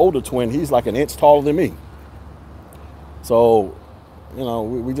twins, but the older twin, he's like an inch taller than me. So,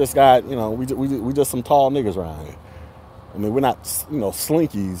 we just got, we just some tall niggas around here. I mean, we're not,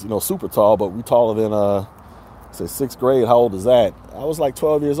 slinkies, super tall, but we taller than, say 6th grade. How old is that? I was like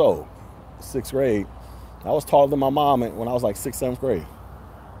 12 years old, 6th grade. I was taller than my mom when I was like 6th, 7th grade.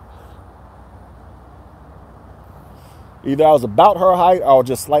 Either I was about her height or I was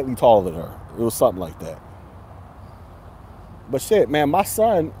just slightly taller than her. It was something like that. But shit, man, my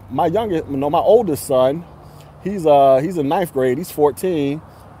son, my oldest son, he's in 9th grade. He's 14.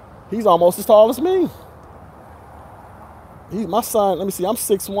 He's almost as tall as me. My son, let me see, I'm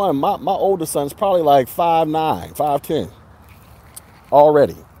 6'1". My oldest son's probably like 5'9", 5'10".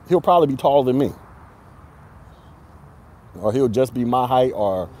 Already. He'll probably be taller than me. Or he'll just be my height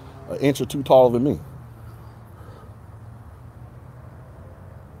or an inch or two taller than me.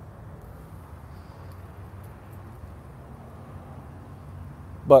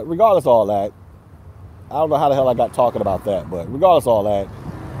 But regardless of all that, I don't know how the hell I got talking about that, but regardless of all that,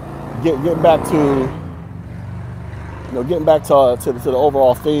 getting back to the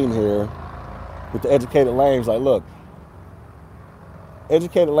overall theme here with the educated lames. Like, look,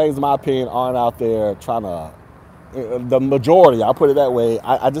 educated lames, in my opinion, aren't out there trying to. The majority, I'll put it that way.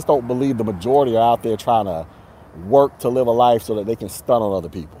 I just don't believe the majority are out there trying to work to live a life so that they can stun on other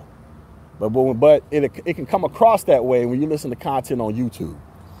people. But it can come across that way when you listen to content on YouTube.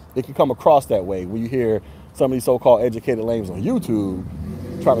 It can come across that way when you hear some of these so-called educated lames on YouTube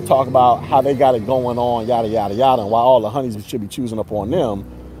trying to talk about how they got it going on, yada, yada, yada, and why all the honeys should be choosing up on them.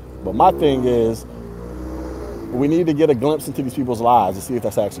 But my thing is, we need to get a glimpse into these people's lives to see if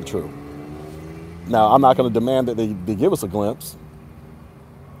that's actually true. Now, I'm not going to demand that they give us a glimpse,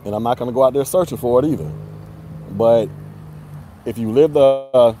 and I'm not going to go out there searching for it either. But if you lived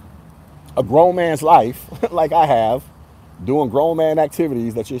a grown man's life, like I have, doing grown man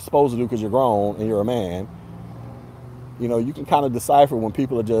activities that you're supposed to do because you're grown and you're a man, you can kind of decipher when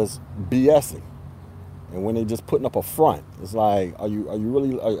people are just BSing and when they're just putting up a front. It's like,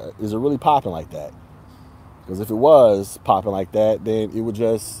 is it really popping like that? Because if it was popping like that, then it would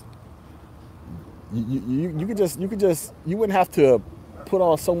just, you wouldn't have to put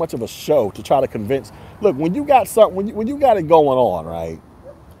on so much of a show to try to convince. Look, when you got something, when you got it going on, right?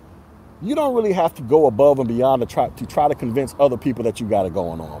 You don't really have to go above and beyond to try to convince other people that you got it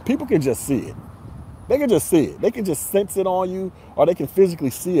going on. People can just see it. They can just see it. They can just sense it on you, or they can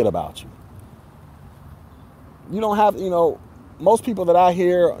physically see it about you. You don't have, most people that I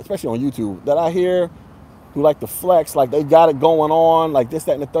hear, especially on YouTube, that I hear who like to flex, like they got it going on, like this,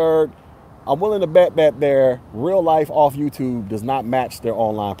 that, and the third, I'm willing to bet that their real life off YouTube does not match their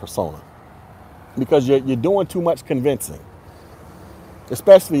online persona. Because you're doing too much convincing.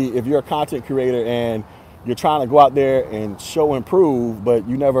 Especially if you're a content creator and you're trying to go out there and show and prove, but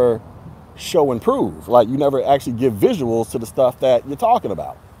you never show and prove. Like, you never actually give visuals to the stuff that you're talking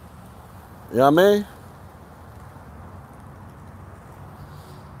about. You know what I mean?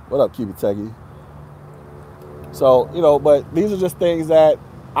 What up, Keep It Techie? So, but these are just things that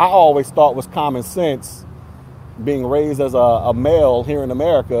I always thought was common sense, being raised as a male here in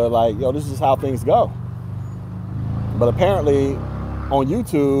America. Like, this is how things go. But apparently, on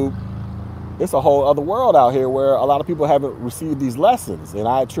YouTube, it's a whole other world out here where a lot of people haven't received these lessons. And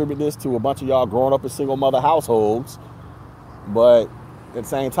I attribute this to a bunch of y'all growing up in single mother households. But at the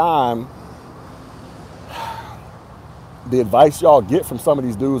same time, the advice y'all get from some of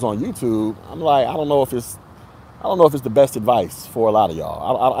these dudes on YouTube, I'm like, I don't know if it's the best advice for a lot of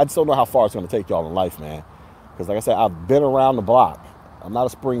y'all. I just don't know how far it's going to take y'all in life, man. Because like I said, I've been around the block. I'm not a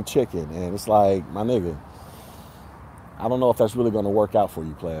spring chicken. And it's like, my nigga, I don't know if that's really going to work out for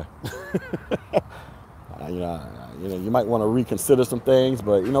you, player. You might want to reconsider some things,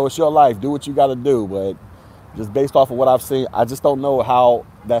 but it's your life. Do what you got to do. But just based off of what I've seen, I just don't know how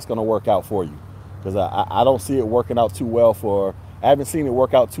that's going to work out for you, because I don't see it working out too well I haven't seen it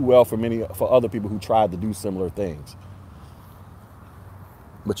work out too well for other people who tried to do similar things.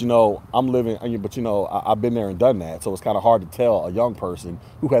 But I've been there and done that, so it's kind of hard to tell a young person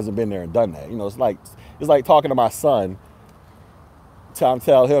who hasn't been there and done that. It's like talking to my son.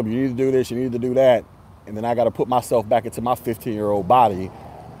 Tell him, you need to do this, you need to do that, and then I got to put myself back into my 15-year-old body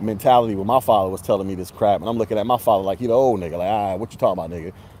mentality when my father was telling me this crap, and I'm looking at my father like he the old nigga, like, all right, what you talking about,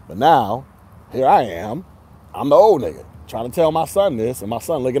 nigga? But now, here I am, I'm the old nigga, trying to tell my son this, and my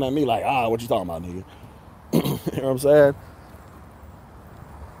son looking at me like, what you talking about, nigga? You know what I'm saying?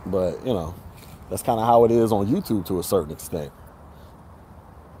 But, that's kind of how it is on YouTube to a certain extent.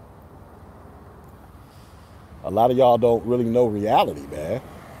 A lot of y'all don't really know reality, man.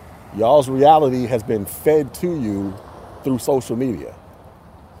 Y'all's reality has been fed to you through social media.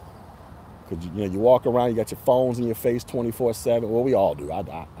 Because, you walk around, you got your phones in your face 24/7. Well, we all do. I ain't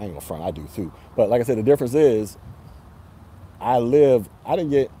gonna front, I do too. But like I said, the difference is, I didn't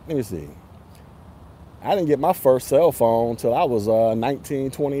get my first cell phone till I was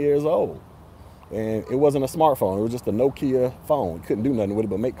 19, 20 years old. And it wasn't a smartphone. It was just a Nokia phone. You couldn't do nothing with it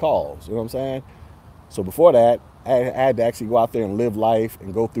but make calls. You know what I'm saying? So before that, I had to actually go out there and live life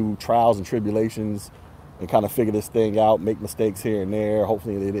and go through trials and tribulations and kind of figure this thing out, make mistakes here and there.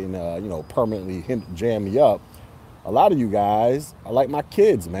 Hopefully they didn't, permanently jam me up. A lot of you guys are like my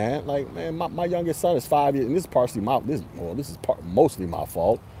kids, man. Like, man, my youngest son is 5 years, and this is mostly my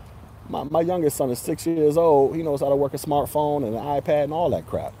fault. My youngest son is 6 years old. He knows how to work a smartphone and an iPad and all that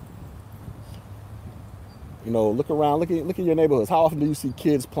crap. Look around, look at your neighborhoods. How often do you see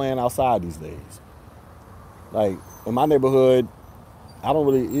kids playing outside these days? Like, in my neighborhood, I don't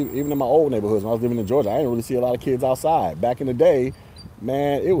really, even in my old neighborhoods, when I was living in Georgia, I didn't really see a lot of kids outside. Back in the day,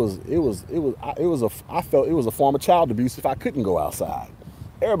 Man, I felt it was a form of child abuse if I couldn't go outside.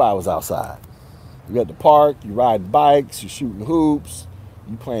 Everybody was outside. You at the park, you riding bikes, you shooting hoops,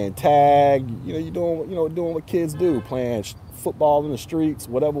 you playing tag, you doing what kids do, playing football in the streets,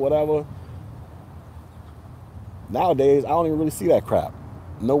 whatever. Nowadays, I don't even really see that crap.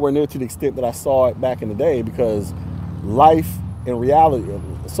 Nowhere near to the extent that I saw it back in the day, because life and reality,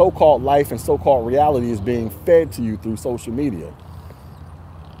 so-called life and so-called reality, is being fed to you through social media.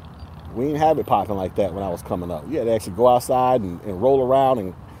 We didn't have it popping like that when I was coming up. You had to actually go outside and roll around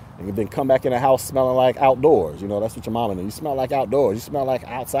and then come back in the house smelling like outdoors. That's what your mama knew. You smell like outdoors. You smell like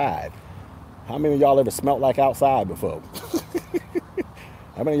outside. How many of y'all ever smelled like outside before?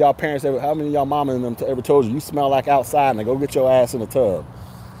 How many of y'all parents how many of y'all mama and them ever told you smell like outside, and go get your ass in the tub?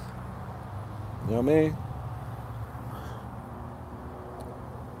 You know what I mean?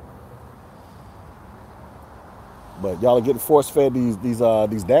 But y'all are getting force fed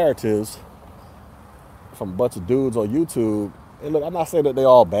these narratives from a bunch of dudes on YouTube. And look, I'm not saying that they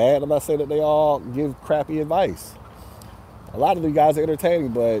all bad. I'm not saying that they all give crappy advice. A lot of the guys are entertaining,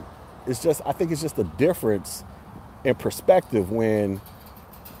 but I think it's just a difference in perspective when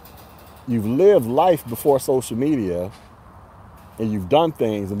you've lived life before social media and you've done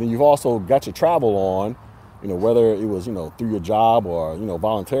things, and then you've also got your travel on, whether it was, through your job or,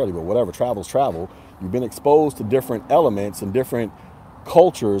 voluntarily, but whatever, travel's travel. You've been exposed to different elements and different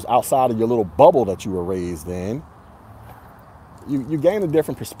cultures outside of your little bubble that you were raised in. You gain a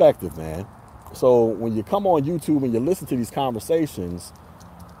different perspective, man. So when you come on YouTube and you listen to these conversations,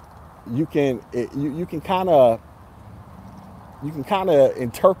 you can kind of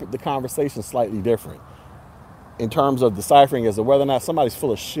interpret the conversation slightly different in terms of deciphering as to whether or not somebody's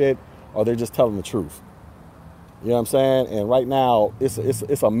full of shit or they're just telling the truth. You know what I'm saying? And right now, it's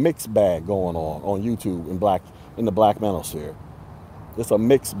a mixed bag going on YouTube in the black manosphere. It's a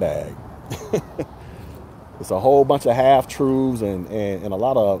mixed bag. It's a whole bunch of half truths and a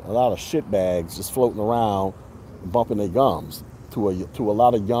lot of shit bags just floating around, bumping their gums to a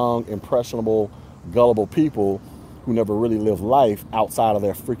lot of young, impressionable, gullible people who never really lived life outside of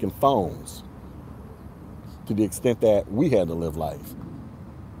their freaking phones, to the extent that we had to live life.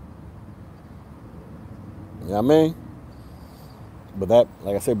 You know what I mean? But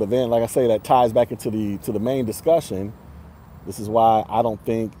that ties back into the main discussion. This is why I don't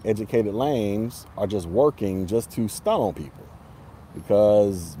think educated lames are just working just to stun on people.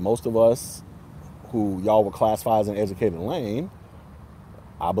 Because most of us who y'all would classify as an educated lame,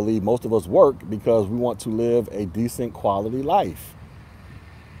 I believe most of us work because we want to live a decent quality life.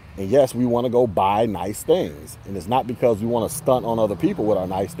 And yes, we want to go buy nice things. And it's not because we want to stunt on other people with our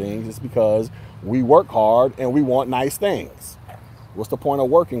nice things. It's because we work hard and we want nice things. What's the point of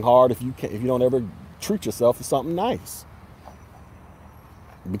working hard if you don't ever treat yourself to something nice?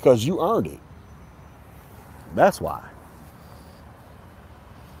 Because you earned it. That's why.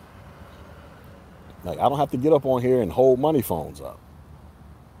 Like, I don't have to get up on here and hold money phones up.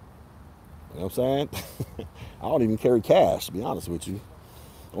 You know what I'm saying? I don't even carry cash, to be honest with you.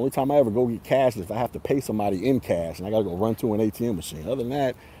 The only time I ever go get cash is if I have to pay somebody in cash and I got to go run to an ATM machine. Other than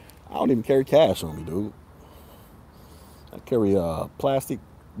that, I don't even carry cash on me, dude. I carry plastic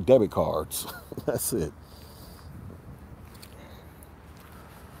debit cards. That's it.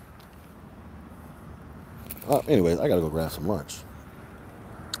 Anyways, I got to go grab some lunch.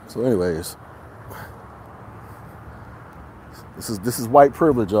 So anyways, this is white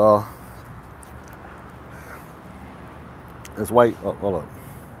privilege, y'all. It's white. Oh, hold up.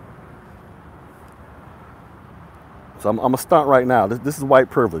 So I'm a stunt right now. This is white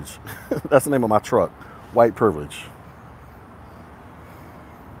privilege. That's the name of my truck. White privilege.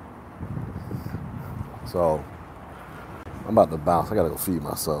 So I'm about to bounce. I gotta go feed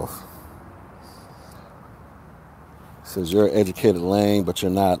myself. It says you're an educated lame, but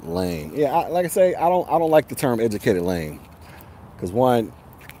you're not lame. Yeah, like I say, I don't like the term educated lame, because one,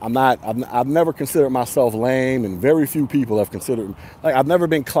 I've never considered myself lame, and very few people have considered. Like, I've never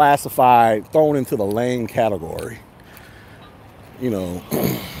been thrown into the lame category. You know,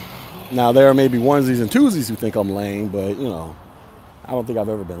 now there may be onesies and twosies who think I'm lame, but I don't think I've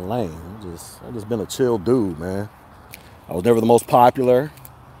ever been lame. I've just been a chill dude, man. I was never the most popular.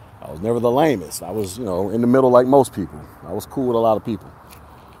 I was never the lamest. I was, in the middle like most people. I was cool with a lot of people.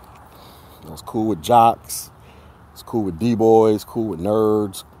 I was cool with jocks. I was cool with D-boys, cool with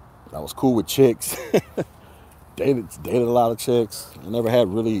nerds. I was cool with chicks. dated a lot of chicks. I never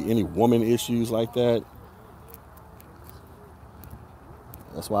had really any woman issues like that.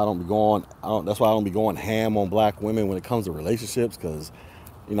 That's why I don't be going ham on black women when it comes to relationships, because,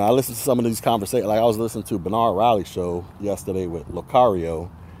 I listened to some of these conversations. Like I was listening to Bernard Riley's show yesterday with Lucario.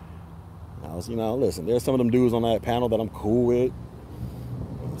 I was, listen, there's some of them dudes on that panel that I'm cool with.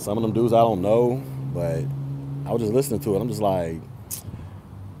 Some of them dudes I don't know, but I was just listening to it. I'm just like,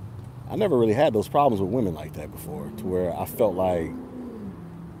 I never really had those problems with women like that before, to where I felt like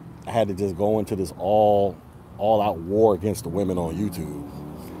I had to just go into this all-out war against the women on YouTube.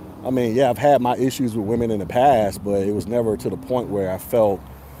 I mean, yeah, I've had my issues with women in the past, but it was never to the point where I felt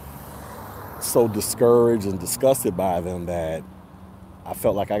so discouraged and disgusted by them that I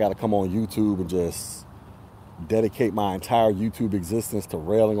felt like I got to come on YouTube and just dedicate my entire YouTube existence to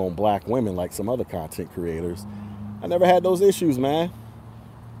railing on black women like some other content creators. I never had those issues, man.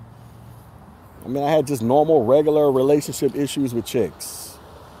 I mean, I had just normal, regular relationship issues with chicks.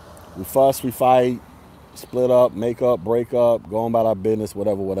 We fuss, we fight, split up, make up, break up, go on about our business,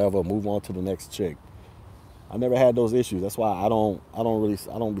 whatever, move on to the next chick. I never had those issues. That's why I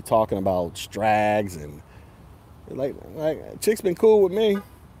don't be talking about strags and like chicks been cool with me.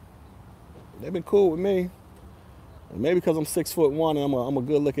 They've been cool with me. And maybe because I'm 6'1" and I'm a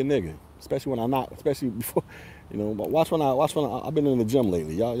good looking nigga. Especially before, watch when I've been in the gym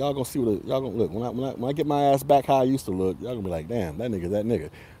lately. Y'all gonna see y'all gonna look when I get my ass back how I used to look. Y'all gonna be like, damn, that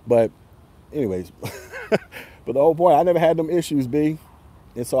nigga. But anyways, but the whole point, I never had them issues, B.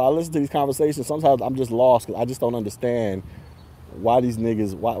 And so I listen to these conversations. Sometimes I'm just lost because I just don't understand why these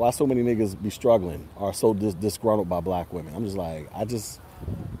niggas, why so many niggas be struggling or so disgruntled by black women. I'm just like,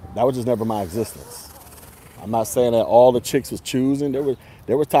 that was just never my existence. I'm not saying that all the chicks was choosing.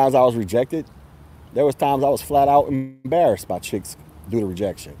 There were times I was rejected. There was times I was flat out embarrassed by chicks due to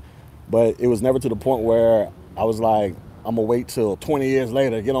rejection. But it was never to the point where I was like, I'm gonna wait till 20 years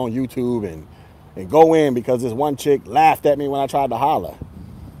later to get on YouTube and go in because this one chick laughed at me when I tried to holler.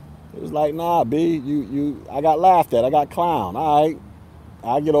 It was like, nah, B, I got laughed at, I got clowned. All right,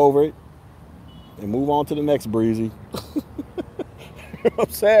 I'll get over it and move on to the next breezy. You know what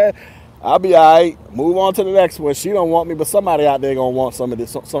I'm saying? I'll be all right, move on to the next one. She don't want me, but somebody out there gonna want some of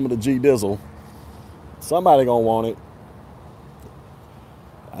the G Dizzle. Somebody gonna want it.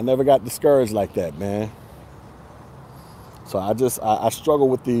 I never got discouraged like that, man. So I struggle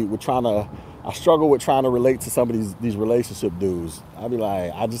with trying to relate to some of these relationship dudes. I be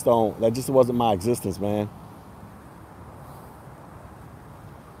like, that just wasn't my existence, man.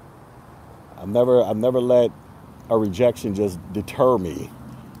 I've never let a rejection just deter me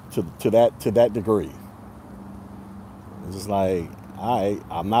to that degree. It's just like, all right,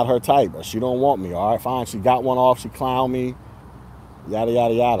 I'm not her type, or she don't want me. All right, fine, she got one off, she clowned me, yada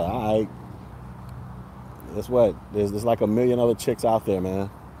yada yada. All right. That's what. There's like a million other chicks out there, man.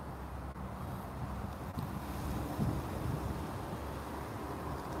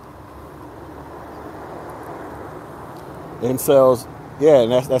 Incels, yeah,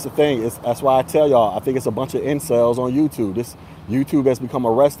 and that's the thing. That's why I tell y'all, I think it's a bunch of incels on YouTube. YouTube has become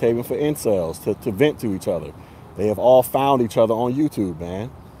a rest haven for incels to vent to each other. They have all found each other on YouTube, man.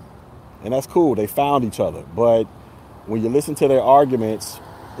 And that's cool. They found each other. But when you listen to their arguments,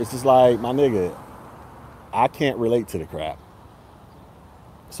 it's just like, my nigga, I can't relate to the crap.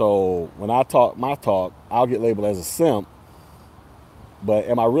 So when I talk my talk, I'll get labeled as a simp. But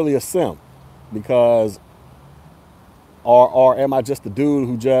am I really a simp? Because or am I just a dude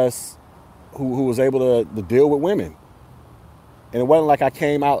who was able to deal with women? And it wasn't like I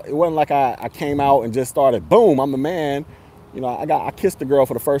came out and just started, boom, I'm the man. I kissed a girl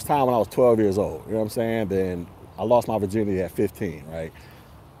for the first time when I was 12 years old. You know what I'm saying? Then I lost my virginity at 15, right?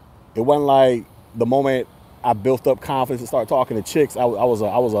 It wasn't like the moment I built up confidence and started talking to chicks, I was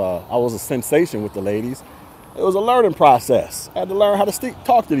a sensation with the ladies. It was a learning process. I had to learn how to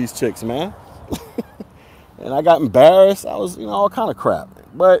talk to these chicks, man. And I got embarrassed. I was, all kind of crap.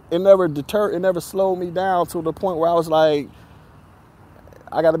 But it never slowed me down to the point where I was like,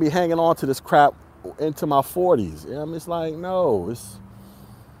 I got to be hanging on to this crap into my 40s. It's like, no.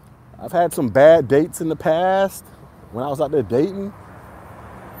 I've had some bad dates in the past when I was out there dating.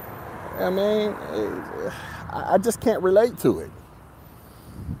 I just can't relate to it.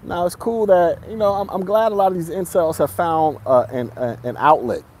 Now, it's cool that, I'm glad a lot of these incels have found an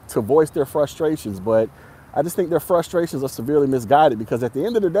outlet to voice their frustrations, but I just think their frustrations are severely misguided because at the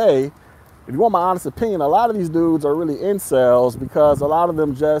end of the day, if you want my honest opinion, a lot of these dudes are really incels because a lot of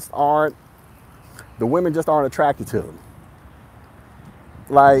them the women just aren't attracted to them.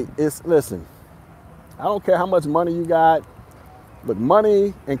 Listen, I don't care how much money you got. Look,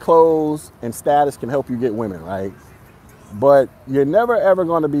 money and clothes and status can help you get women, right? But you're never ever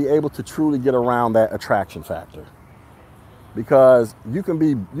going to be able to truly get around that attraction factor. Because you can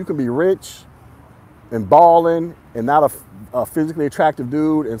be rich and balling and not a physically attractive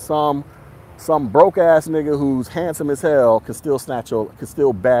dude and some broke ass nigga who's handsome as hell can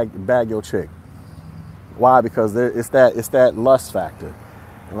still bag your chick. Why? Because it's that lust factor.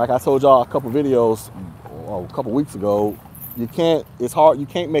 And like I told y'all a couple videos, a couple weeks ago, it's hard. You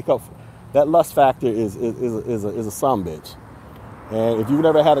can't make up. That lust factor is a son bitch. And if you've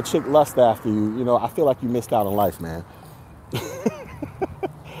never had a chick lust after you, I feel like you missed out on life, man.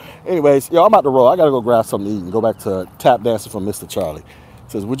 Anyways, I'm about to roll. I got to go grab something to eat and go back to tap dancing from Mr. Charlie.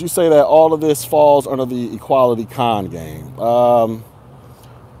 It says, would you say that all of this falls under the equality con game? I'll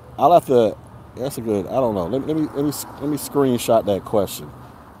have to, that's a good, I don't know. Let me screenshot that question.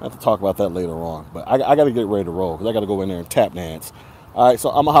 I have to talk about that later on. But I got to get ready to roll because I got to go in there and tap dance. All right, so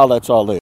I'm going to holler at y'all later.